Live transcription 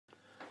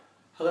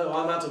Hello,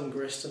 I'm Adam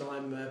Grist and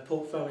I'm a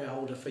portfolio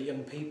holder for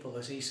young people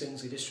at East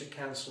Singsley District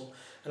Council,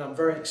 and I'm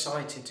very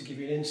excited to give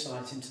you an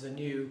insight into the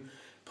new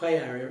play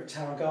area at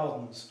Tower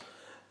Gardens.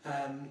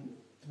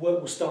 Work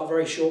will start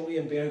very shortly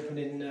and be open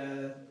in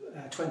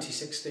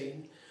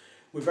 2016.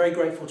 We're very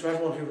grateful to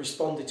everyone who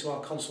responded to our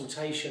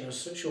consultation a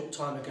short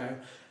time ago,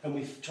 and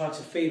we've tried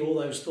to feed all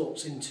those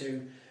thoughts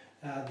into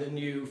the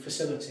new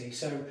facility.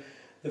 So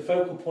the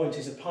focal point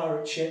is a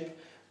pirate ship.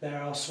 There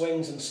are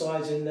swings and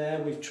slides in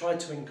there. We've tried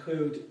to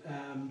include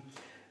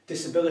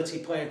disability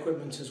play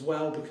equipment as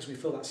well, because we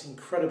feel that's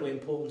incredibly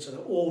important so that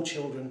all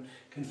children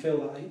can feel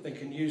that they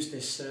can use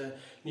this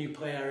new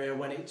play area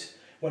when it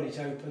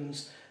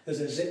opens. There's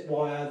a zip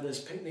wire, there's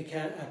a picnic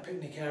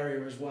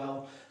area as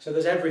well. So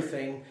there's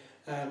everything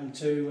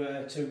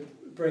to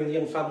bring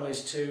young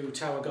families to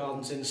Tower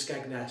Gardens in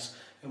Skegness,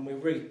 and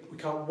we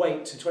can't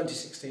wait to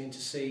 2016 to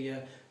see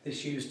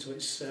this used to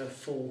its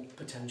full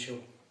potential.